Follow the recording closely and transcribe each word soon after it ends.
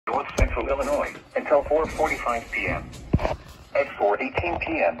north central Illinois until 4:45 p.m. At 4:18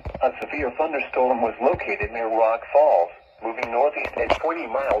 p.m., a severe thunderstorm was located near Rock Falls, moving northeast at 20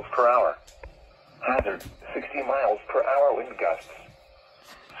 miles per hour. Hazard, 60 miles per hour wind gusts.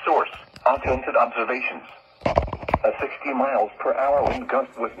 Source, Untilted Observations. A 60 miles per hour wind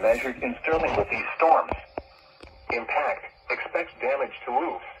gust was measured in Sterling with these storms. Impact, expects damage to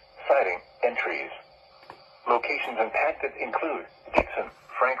roofs, siding, and trees. Locations impacted include Dixon,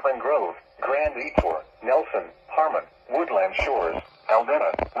 Franklin Grove, Grand Detour, Nelson, Harmon, Woodland Shores, Aldena,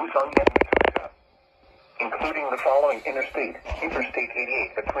 Woosung, and Matuska. Including the following Interstate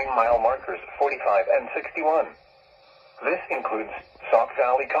 88 between mile markers 45 and 61. This includes Sauk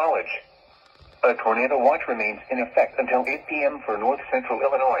Valley College. A tornado watch remains in effect until 8 p.m. for north central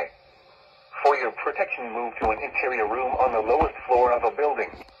Illinois. For your protection, move to an interior room on the lowest floor of a building.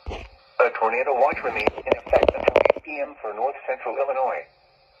 A tornado watch remains in effect until 8 p.m. for north central Illinois.